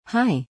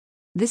Hi.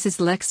 This is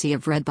Lexi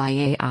of Read by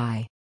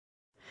AI.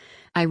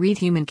 I read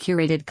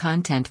human-curated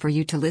content for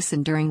you to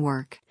listen during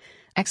work,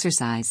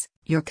 exercise,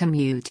 your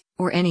commute,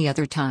 or any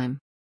other time.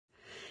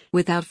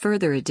 Without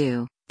further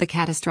ado, The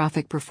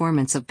Catastrophic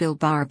Performance of Bill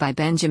Barr by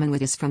Benjamin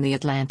Wittes from The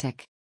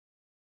Atlantic.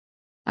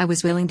 I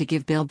was willing to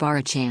give Bill Barr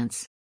a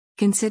chance.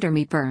 Consider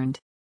me burned.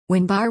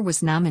 When Barr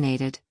was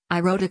nominated,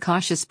 I wrote a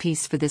cautious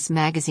piece for this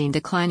magazine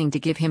declining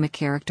to give him a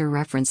character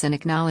reference and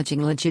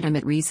acknowledging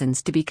legitimate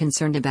reasons to be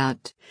concerned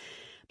about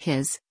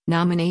his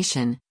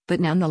nomination, but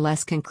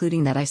nonetheless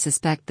concluding that I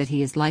suspect that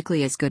he is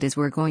likely as good as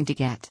we're going to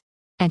get.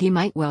 And he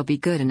might well be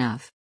good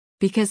enough.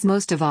 Because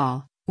most of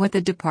all, what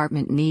the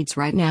department needs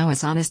right now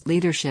is honest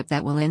leadership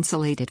that will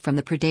insulate it from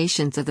the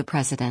predations of the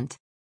president.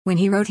 When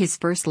he wrote his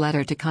first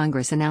letter to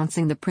Congress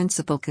announcing the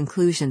principal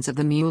conclusions of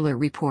the Mueller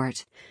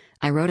report,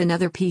 I wrote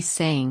another piece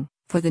saying,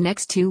 for the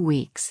next 2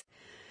 weeks,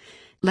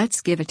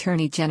 let's give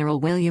Attorney General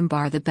William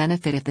Barr the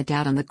benefit of the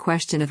doubt on the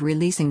question of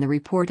releasing the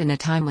report in a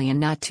timely and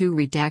not too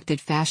redacted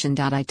fashion.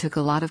 I took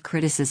a lot of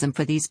criticism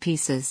for these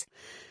pieces,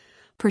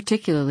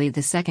 particularly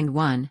the second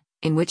one,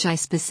 in which I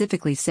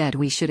specifically said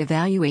we should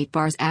evaluate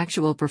Barr's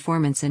actual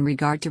performance in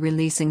regard to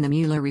releasing the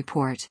Mueller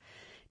report,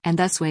 and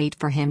thus wait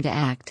for him to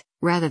act,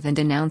 rather than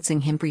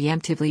denouncing him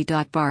preemptively.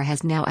 Barr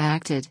has now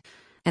acted,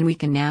 and we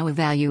can now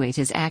evaluate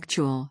his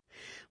actual,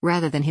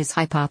 rather than his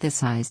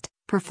hypothesized,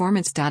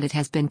 performance. It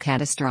has been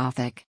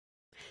catastrophic.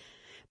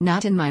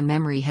 Not in my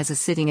memory has a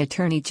sitting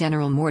attorney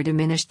general more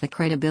diminished the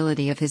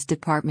credibility of his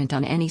department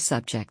on any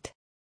subject.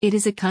 It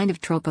is a kind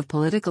of trope of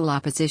political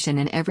opposition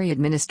in every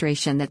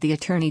administration that the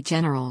attorney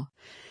general,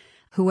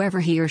 whoever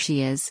he or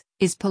she is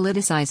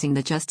politicizing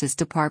the Justice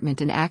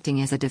Department and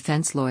acting as a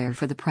defense lawyer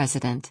for the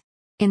president.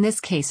 In this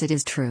case it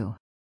is true.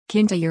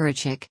 Kinta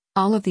Jurecic,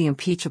 all of the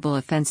impeachable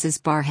offenses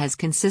Barr has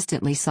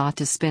consistently sought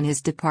to spin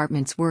his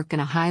department's work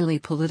in a highly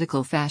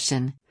political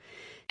fashion.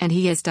 And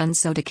he has done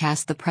so to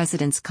cast the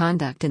president's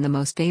conduct in the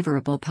most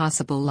favorable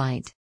possible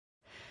light.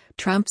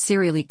 Trump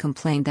serially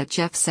complained that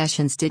Jeff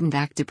Sessions didn't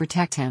act to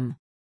protect him.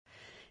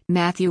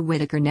 Matthew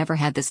Whitaker never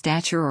had the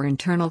stature or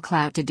internal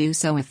clout to do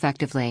so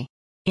effectively.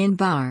 In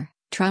Barr,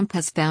 Trump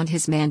has found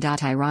his man.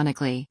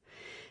 Ironically,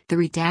 the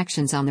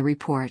redactions on the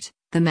report,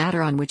 the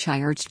matter on which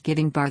I urged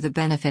giving Barr the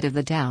benefit of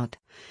the doubt,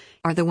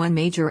 are the one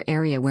major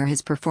area where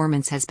his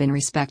performance has been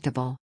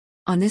respectable.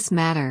 On this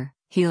matter,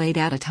 he laid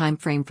out a time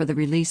frame for the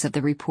release of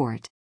the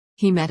report.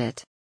 He met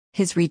it.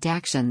 His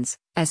redactions,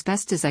 as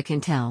best as I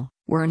can tell,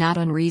 were not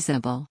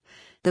unreasonable,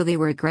 though they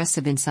were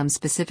aggressive in some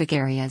specific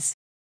areas.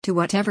 To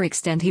whatever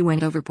extent he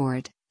went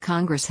overboard,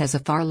 Congress has a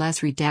far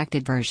less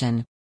redacted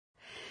version.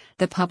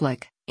 The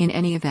public, in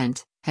any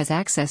event, has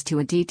access to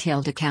a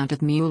detailed account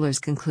of Mueller's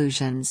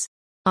conclusions.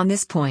 On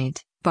this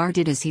point, Barr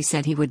did as he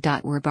said he would.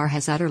 Where Barr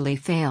has utterly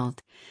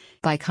failed,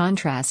 by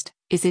contrast,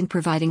 is in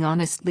providing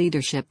honest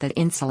leadership that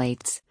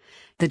insulates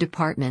the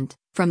department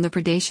from the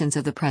predations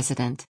of the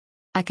president.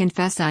 I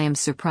confess I am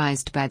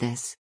surprised by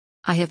this.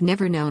 I have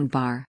never known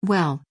Barr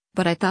well,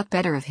 but I thought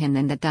better of him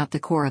than that.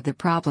 The core of the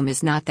problem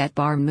is not that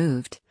Barr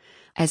moved,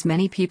 as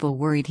many people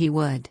worried he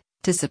would,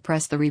 to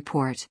suppress the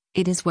report.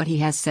 It is what he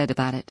has said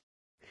about it.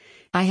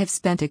 I have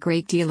spent a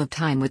great deal of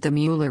time with the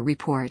Mueller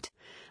report,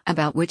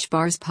 about which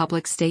Barr's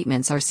public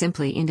statements are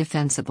simply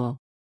indefensible.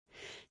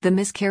 The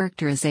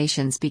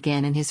mischaracterizations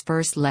began in his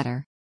first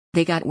letter.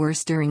 They got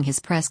worse during his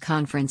press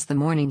conference the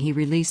morning he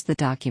released the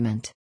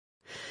document.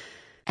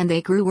 And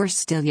they grew worse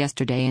still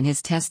yesterday in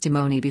his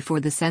testimony before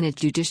the Senate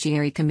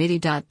Judiciary Committee.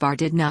 Barr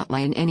did not lie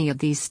in any of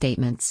these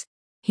statements.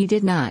 He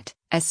did not,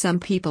 as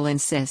some people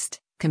insist,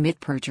 commit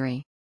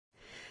perjury.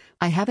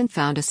 I haven't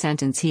found a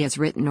sentence he has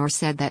written or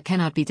said that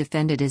cannot be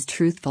defended as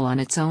truthful on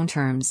its own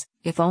terms,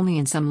 if only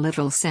in some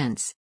literal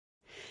sense.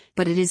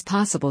 But it is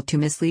possible to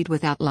mislead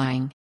without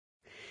lying.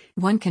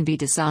 One can be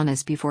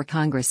dishonest before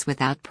Congress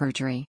without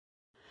perjury.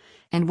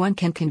 And one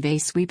can convey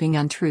sweeping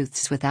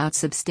untruths without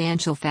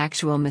substantial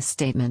factual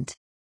misstatement.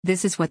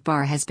 This is what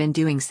Barr has been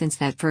doing since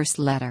that first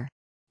letter.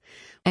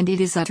 And it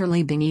is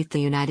utterly beneath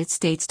the United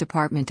States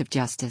Department of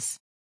Justice.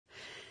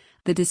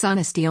 The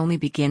dishonesty only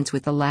begins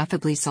with the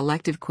laughably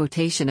selective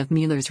quotation of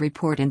Mueller's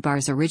report in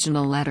Barr's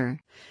original letter,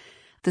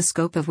 the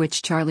scope of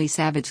which Charlie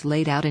Savage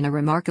laid out in a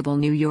remarkable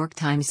New York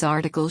Times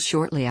article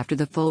shortly after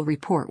the full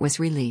report was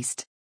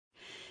released.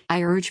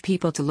 I urge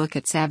people to look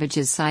at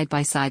Savage's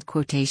side-by-side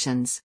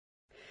quotations.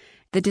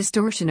 The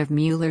distortion of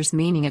Mueller's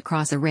meaning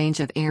across a range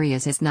of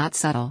areas is not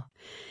subtle.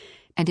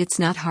 And it's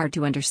not hard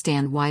to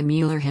understand why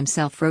Mueller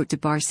himself wrote to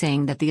Barr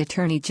saying that the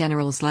Attorney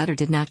General's letter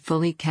did not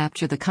fully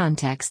capture the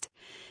context,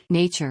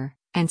 nature,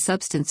 and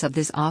substance of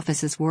this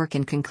office's work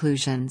and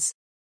conclusions.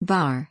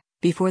 Barr,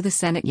 before the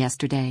Senate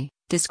yesterday,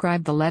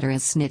 described the letter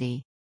as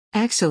snitty.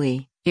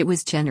 Actually, it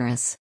was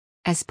generous.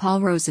 As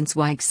Paul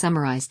Rosenzweig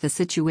summarized the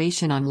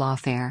situation on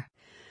Lawfare,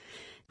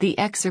 the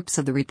excerpts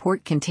of the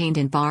report contained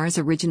in Barr's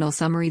original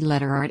summary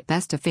letter are at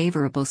best a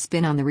favorable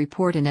spin on the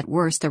report and at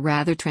worst a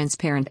rather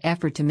transparent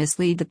effort to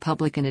mislead the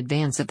public in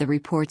advance of the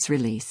report's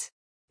release.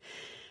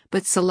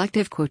 But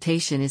selective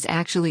quotation is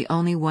actually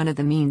only one of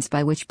the means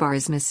by which Barr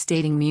is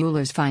misstating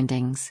Mueller's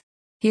findings.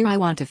 Here I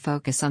want to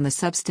focus on the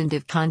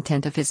substantive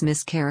content of his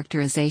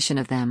mischaracterization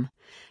of them.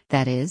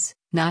 That is,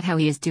 not how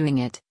he is doing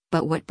it,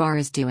 but what Barr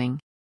is doing.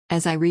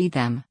 As I read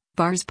them,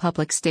 Barr's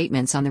public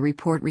statements on the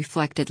report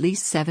reflect at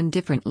least 7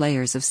 different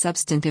layers of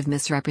substantive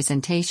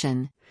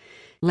misrepresentation.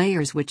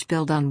 Layers which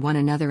build on one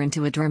another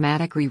into a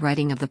dramatic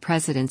rewriting of the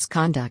president's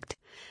conduct,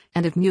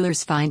 and of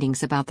Mueller's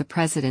findings about the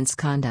president's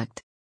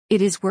conduct.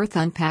 It is worth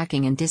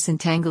unpacking and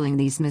disentangling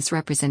these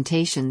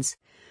misrepresentations,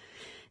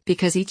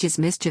 because each is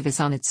mischievous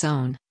on its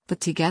own, but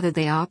together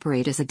they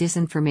operate as a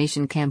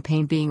disinformation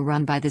campaign being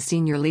run by the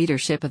senior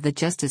leadership of the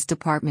Justice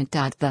Department.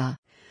 The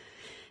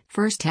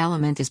first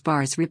element is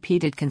Barr's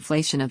repeated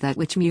conflation of that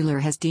which Mueller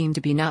has deemed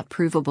to be not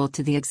provable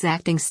to the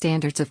exacting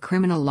standards of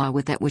criminal law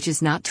with that which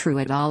is not true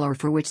at all or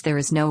for which there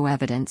is no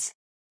evidence.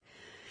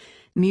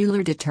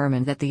 Mueller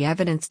determined that the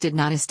evidence did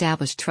not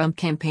establish Trump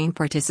campaign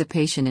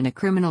participation in a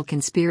criminal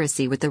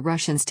conspiracy with the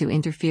Russians to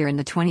interfere in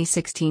the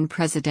 2016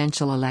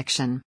 presidential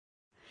election.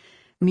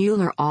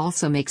 Mueller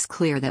also makes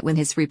clear that when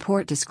his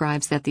report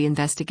describes that the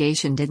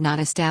investigation did not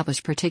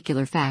establish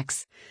particular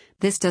facts,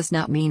 this does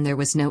not mean there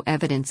was no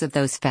evidence of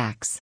those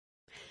facts.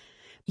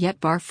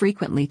 Yet Barr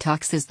frequently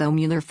talks as though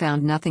Mueller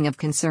found nothing of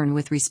concern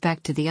with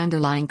respect to the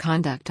underlying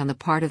conduct on the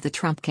part of the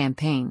Trump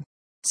campaign.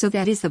 So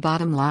that is the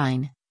bottom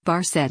line,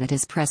 Barr said at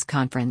his press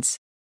conference.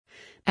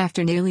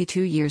 After nearly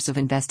 2 years of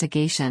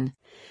investigation,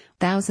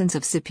 thousands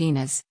of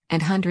subpoenas,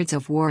 and hundreds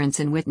of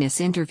warrants and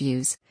witness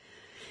interviews,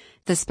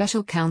 the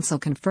special counsel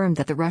confirmed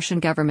that the Russian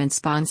government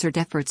sponsored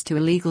efforts to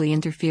illegally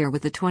interfere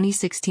with the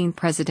 2016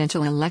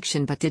 presidential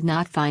election but did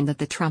not find that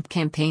the Trump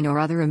campaign or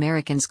other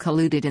Americans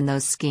colluded in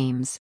those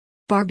schemes.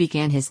 Barr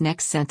began his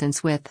next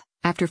sentence with,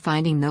 after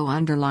finding no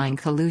underlying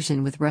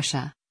collusion with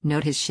Russia,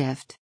 note his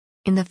shift.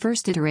 In the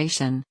first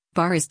iteration,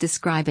 Barr is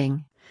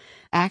describing,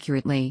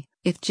 accurately,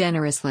 if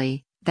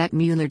generously, that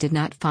Mueller did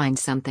not find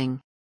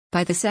something.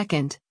 By the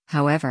second,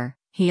 however,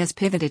 he has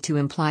pivoted to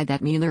imply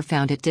that Mueller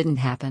found it didn't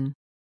happen.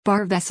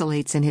 Barr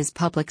vacillates in his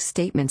public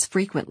statements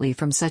frequently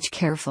from such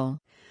careful,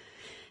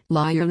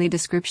 lawyerly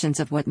descriptions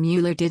of what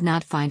Mueller did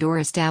not find or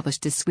establish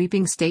to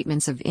sweeping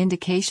statements of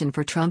indication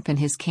for Trump and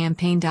his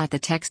campaign. The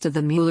text of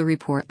the Mueller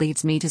report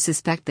leads me to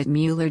suspect that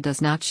Mueller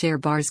does not share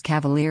Barr's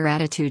cavalier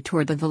attitude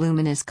toward the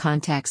voluminous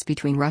contacts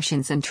between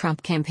Russians and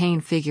Trump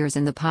campaign figures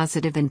and the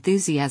positive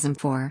enthusiasm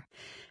for,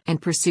 and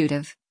pursuit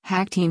of,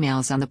 hacked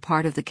emails on the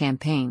part of the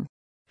campaign.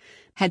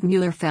 Had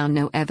Mueller found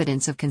no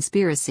evidence of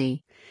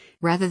conspiracy,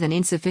 rather than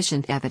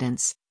insufficient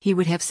evidence, he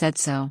would have said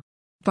so.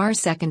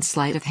 Barr's second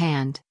sleight of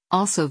hand,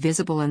 also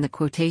visible in the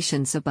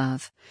quotations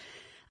above,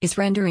 is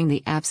rendering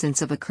the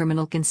absence of a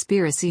criminal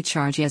conspiracy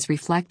charge as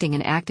reflecting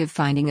an active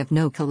finding of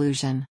no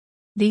collusion.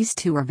 These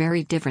two are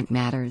very different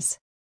matters.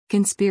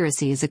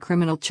 Conspiracy is a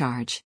criminal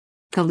charge.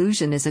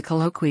 Collusion is a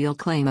colloquial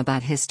claim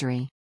about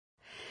history.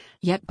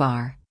 Yet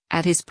Barr,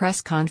 at his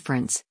press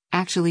conference,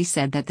 actually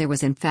said that there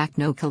was in fact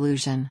no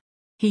collusion.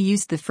 He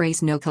used the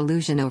phrase no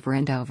collusion over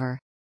and over.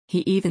 He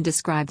even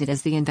described it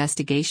as the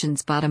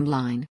investigation's bottom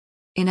line.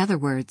 In other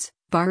words,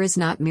 Barr is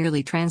not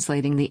merely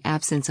translating the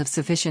absence of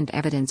sufficient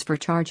evidence for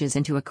charges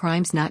into a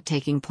crimes not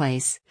taking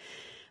place.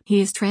 He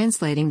is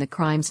translating the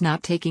crimes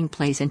not taking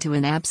place into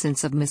an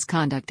absence of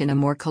misconduct in a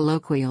more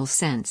colloquial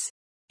sense.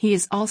 He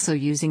is also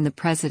using the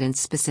president's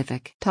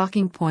specific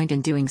talking point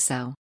in doing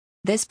so.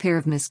 This pair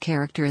of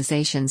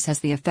mischaracterizations has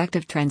the effect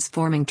of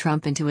transforming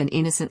Trump into an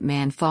innocent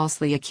man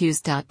falsely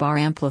accused. Barr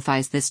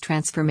amplifies this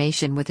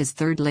transformation with his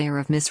third layer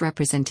of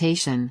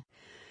misrepresentation.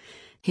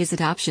 His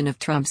adoption of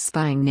Trump's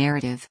spying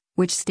narrative,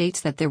 which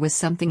states that there was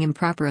something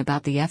improper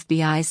about the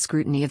FBI's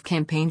scrutiny of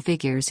campaign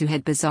figures who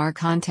had bizarre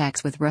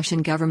contacts with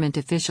Russian government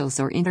officials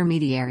or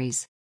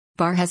intermediaries.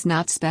 Barr has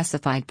not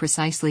specified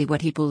precisely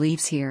what he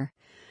believes here.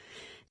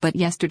 But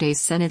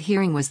yesterday's Senate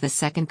hearing was the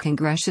second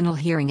congressional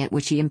hearing at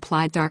which he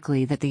implied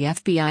darkly that the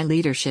FBI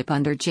leadership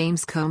under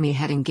James Comey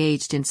had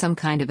engaged in some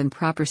kind of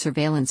improper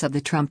surveillance of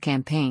the Trump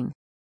campaign.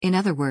 In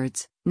other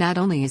words, not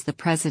only is the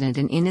president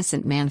an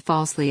innocent man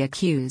falsely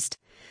accused,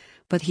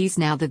 but he's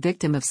now the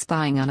victim of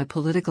spying on a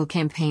political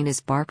campaign,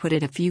 as Barr put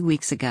it a few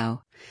weeks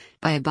ago,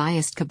 by a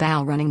biased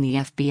cabal running the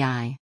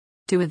FBI.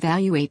 To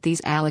evaluate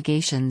these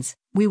allegations,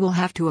 we will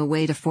have to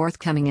await a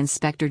forthcoming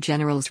Inspector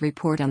General's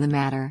report on the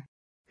matter.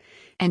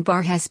 And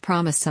Barr has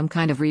promised some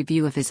kind of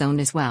review of his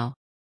own as well.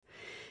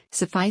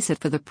 Suffice it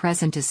for the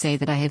present to say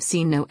that I have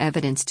seen no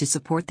evidence to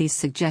support these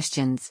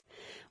suggestions,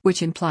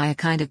 which imply a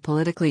kind of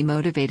politically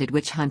motivated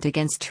witch hunt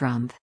against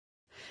Trump.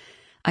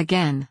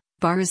 Again,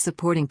 Barr is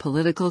supporting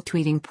political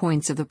tweeting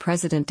points of the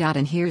president.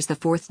 And here's the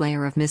fourth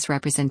layer of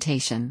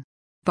misrepresentation.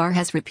 Barr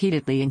has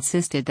repeatedly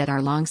insisted that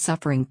our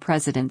long-suffering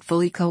president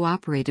fully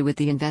cooperated with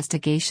the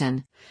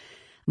investigation,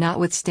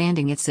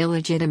 notwithstanding its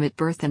illegitimate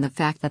birth and the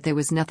fact that there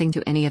was nothing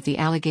to any of the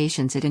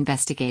allegations it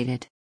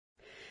investigated.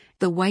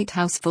 The White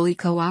House fully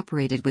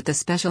cooperated with the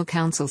special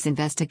counsel's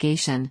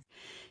investigation,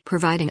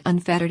 providing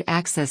unfettered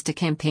access to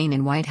campaign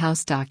and White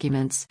House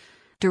documents,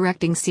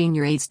 directing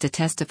senior aides to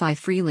testify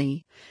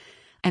freely,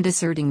 and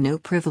asserting no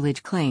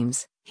privilege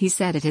claims, he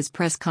said at his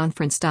press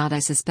conference. I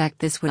suspect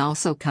this would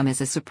also come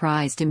as a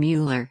surprise to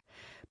Mueller,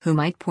 who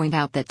might point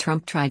out that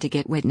Trump tried to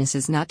get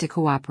witnesses not to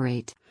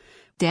cooperate,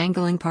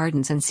 dangling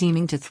pardons and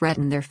seeming to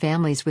threaten their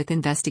families with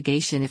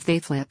investigation if they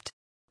flipped.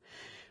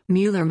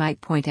 Mueller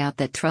might point out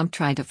that Trump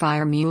tried to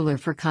fire Mueller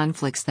for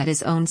conflicts that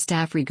his own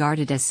staff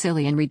regarded as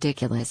silly and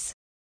ridiculous.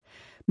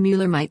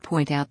 Mueller might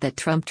point out that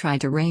Trump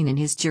tried to rein in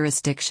his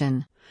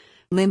jurisdiction,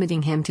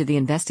 limiting him to the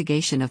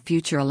investigation of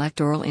future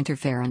electoral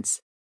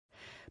interference.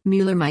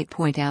 Mueller might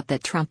point out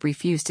that Trump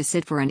refused to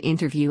sit for an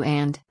interview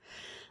and,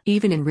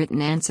 even in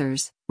written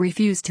answers,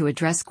 refused to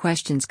address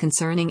questions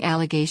concerning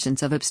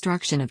allegations of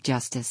obstruction of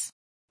justice.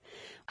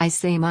 I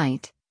say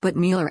might, but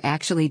Mueller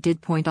actually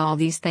did point all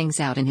these things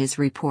out in his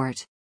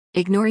report.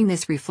 Ignoring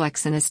this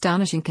reflects an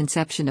astonishing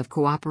conception of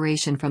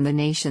cooperation from the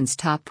nation's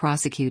top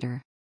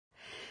prosecutor.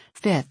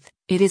 Fifth,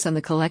 it is on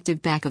the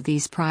collective back of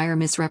these prior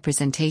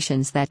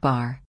misrepresentations that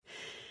Barr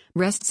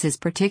rests his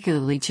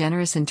particularly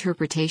generous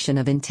interpretation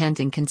of intent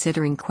in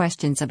considering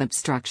questions of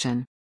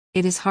obstruction.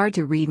 It is hard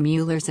to read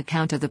Mueller's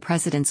account of the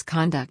president's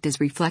conduct as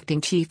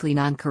reflecting chiefly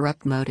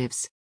non-corrupt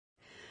motives.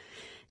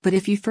 But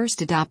if you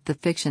first adopt the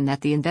fiction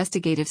that the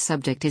investigative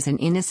subject is an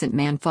innocent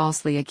man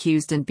falsely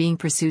accused and being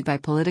pursued by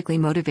politically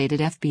motivated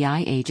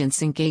FBI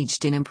agents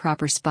engaged in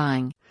improper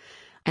spying,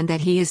 and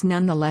that he is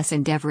nonetheless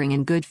endeavoring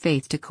in good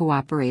faith to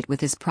cooperate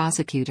with his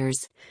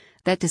prosecutors,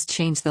 that does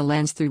change the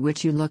lens through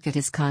which you look at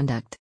his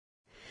conduct.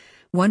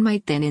 One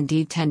might then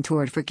indeed tend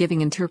toward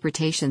forgiving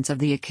interpretations of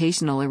the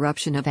occasional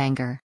eruption of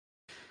anger.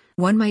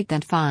 One might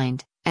then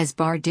find, as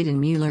Barr did in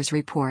Mueller's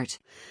report,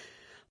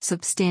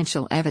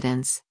 substantial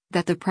evidence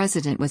that the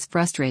president was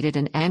frustrated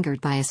and angered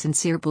by a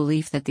sincere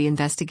belief that the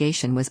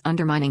investigation was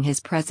undermining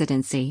his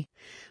presidency,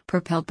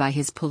 propelled by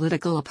his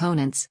political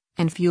opponents,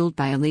 and fueled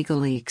by illegal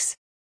leaks.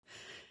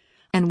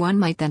 And one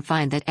might then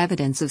find that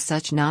evidence of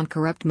such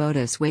non-corrupt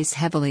motives weighs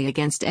heavily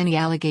against any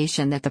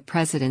allegation that the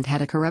president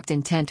had a corrupt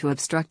intent to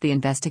obstruct the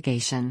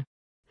investigation.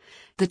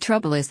 The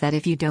trouble is that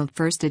if you don't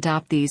first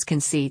adopt these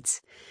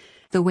conceits,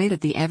 the weight of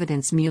the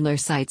evidence Mueller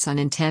cites on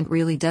intent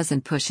really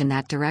doesn't push in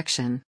that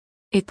direction.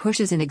 It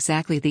pushes in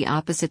exactly the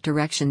opposite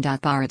direction.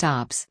 Barr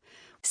adopts.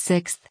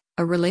 Sixth,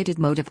 a related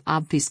mode of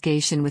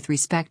obfuscation with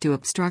respect to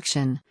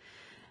obstruction,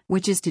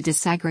 which is to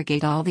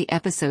disaggregate all the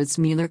episodes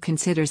Mueller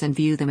considers and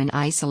view them in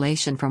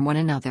isolation from one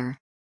another.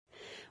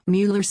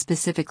 Mueller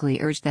specifically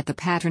urged that the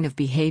pattern of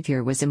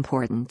behavior was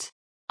important.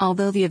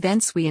 Although the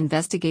events we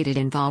investigated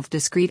involved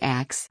discrete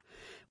acts,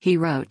 he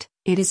wrote,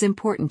 it is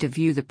important to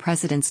view the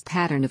president's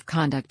pattern of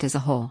conduct as a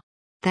whole.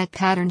 That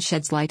pattern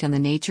sheds light on the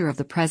nature of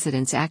the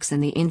president's acts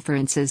and the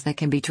inferences that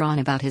can be drawn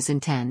about his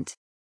intent.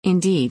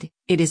 Indeed,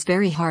 it is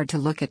very hard to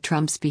look at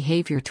Trump's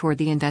behavior toward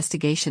the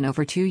investigation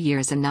over 2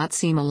 years and not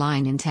see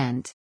malign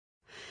intent.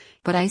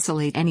 But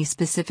isolate any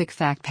specific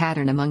fact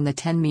pattern among the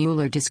 10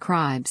 Mueller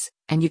describes,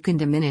 and you can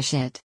diminish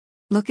it.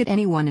 Look at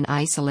any one in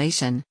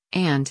isolation,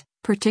 and,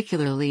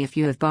 particularly if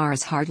you have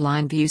Barr's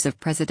hardline views of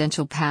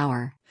presidential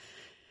power,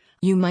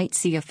 you might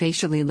see a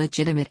facially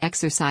legitimate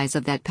exercise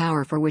of that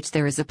power for which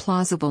there is a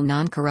plausible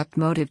non-corrupt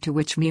motive to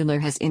which Mueller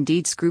has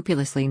indeed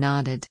scrupulously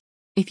nodded.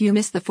 If you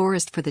miss the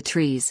forest for the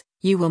trees,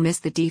 you will miss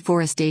the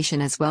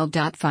deforestation as well.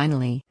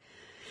 Finally,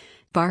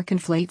 Barr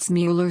conflates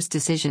Mueller's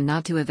decision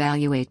not to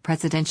evaluate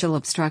presidential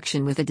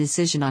obstruction with a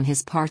decision on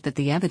his part that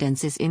the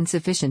evidence is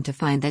insufficient to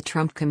find that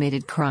Trump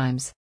committed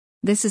crimes.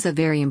 This is a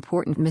very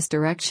important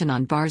misdirection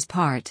on Barr's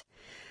part,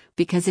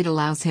 because it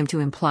allows him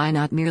to imply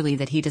not merely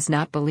that he does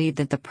not believe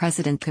that the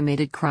president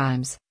committed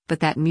crimes,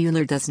 but that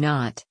Mueller does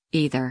not,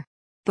 either.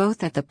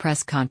 Both at the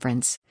press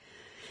conference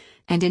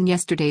and in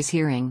yesterday's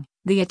hearing,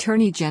 the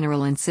Attorney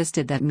General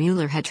insisted that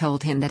Mueller had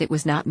told him that it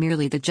was not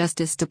merely the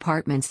Justice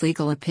Department's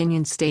legal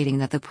opinion stating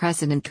that the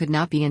president could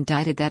not be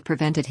indicted that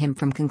prevented him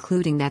from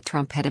concluding that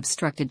Trump had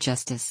obstructed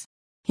justice.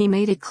 He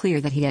made it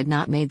clear that he had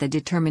not made the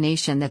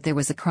determination that there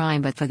was a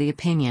crime but for the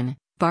opinion,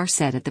 Barr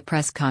said at the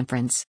press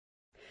conference.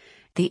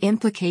 The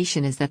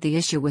implication is that the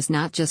issue was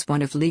not just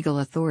one of legal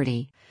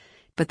authority,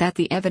 but that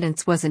the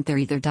evidence wasn't there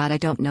either. I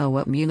don't know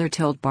what Mueller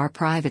told Barr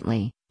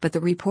privately, but the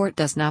report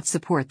does not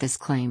support this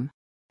claim.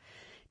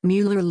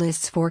 Mueller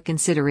lists 4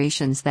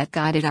 considerations that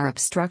guided our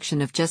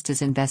obstruction of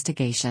justice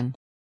investigation.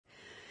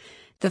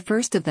 The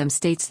first of them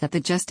states that the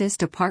Justice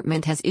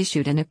Department has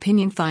issued an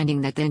opinion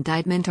finding that the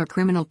indictment or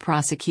criminal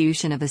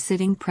prosecution of a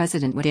sitting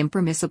president would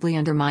impermissibly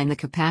undermine the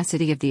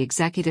capacity of the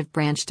executive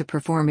branch to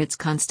perform its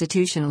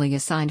constitutionally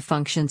assigned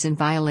functions in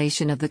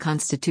violation of the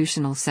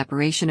constitutional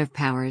separation of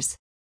powers.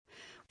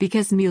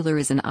 Because Mueller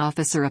is an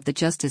officer of the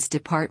Justice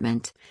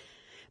Department,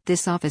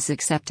 this office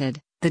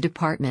accepted the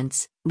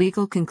department's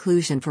legal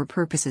conclusion for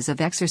purposes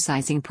of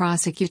exercising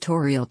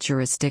prosecutorial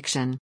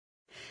jurisdiction.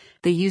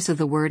 The use of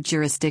the word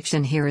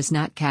jurisdiction here is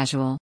not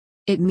casual.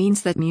 It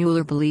means that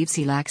Mueller believes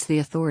he lacks the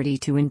authority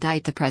to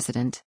indict the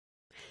president.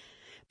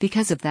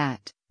 Because of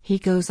that, he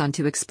goes on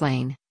to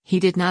explain, he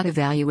did not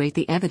evaluate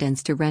the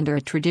evidence to render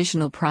a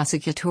traditional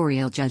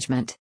prosecutorial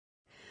judgment.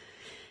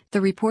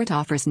 The report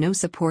offers no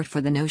support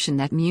for the notion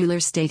that Mueller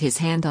stayed his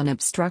hand on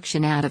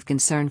obstruction out of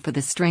concern for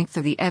the strength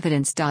of the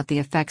evidence. The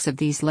effects of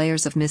these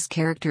layers of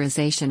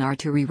mischaracterization are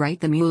to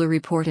rewrite the Mueller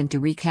report and to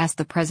recast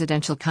the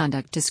presidential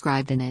conduct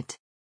described in it.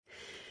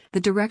 The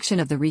direction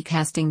of the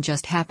recasting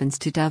just happens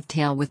to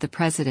dovetail with the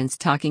president's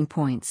talking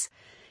points,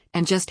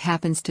 and just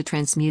happens to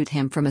transmute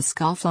him from a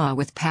scofflaw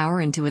with power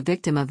into a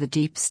victim of the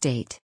deep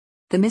state.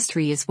 The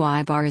mystery is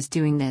why Barr is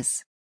doing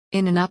this.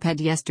 In an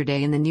op-ed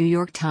yesterday in the New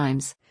York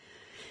Times,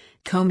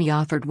 Comey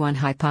offered one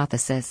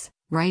hypothesis,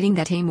 writing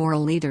that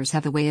amoral leaders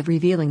have a way of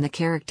revealing the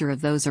character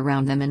of those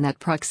around them and that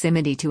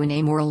proximity to an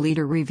amoral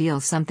leader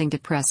reveals something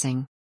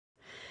depressing.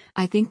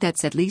 I think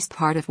that's at least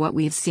part of what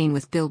we've seen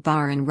with Bill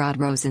Barr and Rod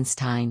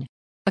Rosenstein.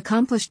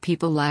 Accomplished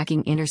people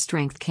lacking inner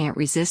strength can't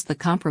resist the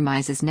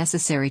compromises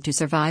necessary to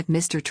survive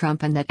Mr.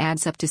 Trump, and that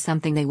adds up to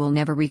something they will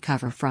never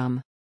recover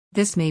from.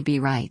 This may be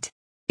right.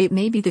 It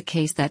may be the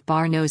case that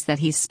Barr knows that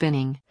he's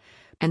spinning,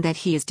 and that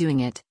he is doing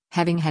it,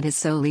 having had his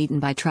soul eaten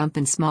by Trump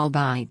in small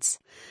bites.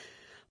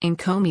 In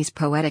Comey's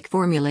poetic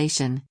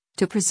formulation,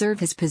 to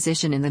preserve his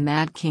position in the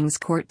Mad King's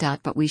court.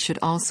 But we should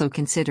also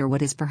consider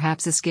what is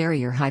perhaps a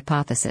scarier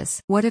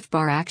hypothesis. What if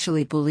Barr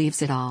actually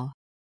believes it all?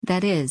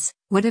 That is,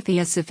 what if he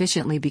has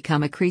sufficiently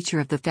become a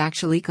creature of the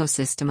factual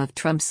ecosystem of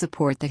Trump's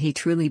support that he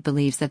truly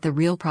believes that the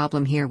real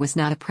problem here was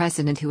not a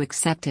president who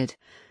accepted,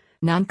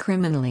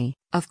 non-criminally,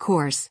 of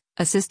course,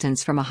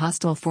 assistance from a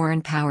hostile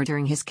foreign power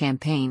during his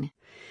campaign,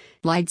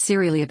 lied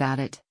serially about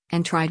it,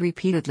 and tried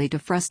repeatedly to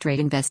frustrate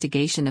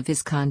investigation of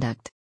his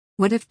conduct?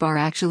 What if Barr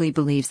actually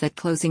believes that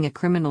closing a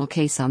criminal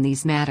case on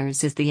these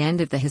matters is the end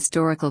of the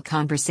historical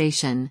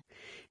conversation,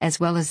 as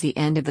well as the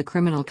end of the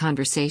criminal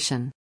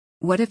conversation?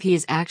 What if he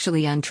is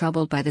actually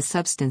untroubled by the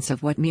substance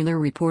of what Mueller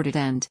reported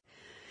and,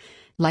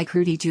 like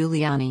Rudy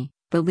Giuliani,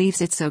 believes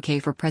it's okay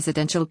for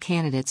presidential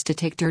candidates to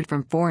take dirt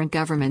from foreign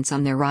governments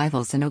on their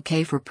rivals and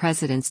okay for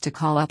presidents to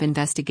call up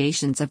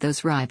investigations of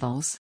those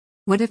rivals?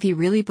 What if he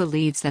really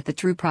believes that the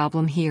true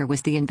problem here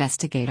was the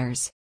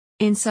investigators?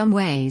 In some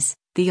ways,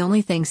 the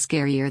only thing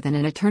scarier than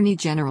an attorney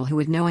general who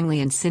would knowingly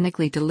and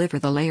cynically deliver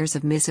the layers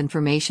of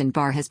misinformation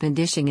Barr has been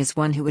dishing is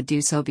one who would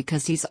do so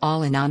because he's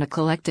all in on a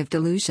collective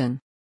delusion.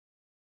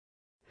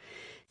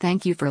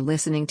 Thank you for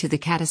listening to The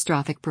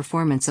Catastrophic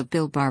Performance of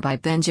Bill Barr by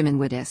Benjamin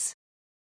Wittes.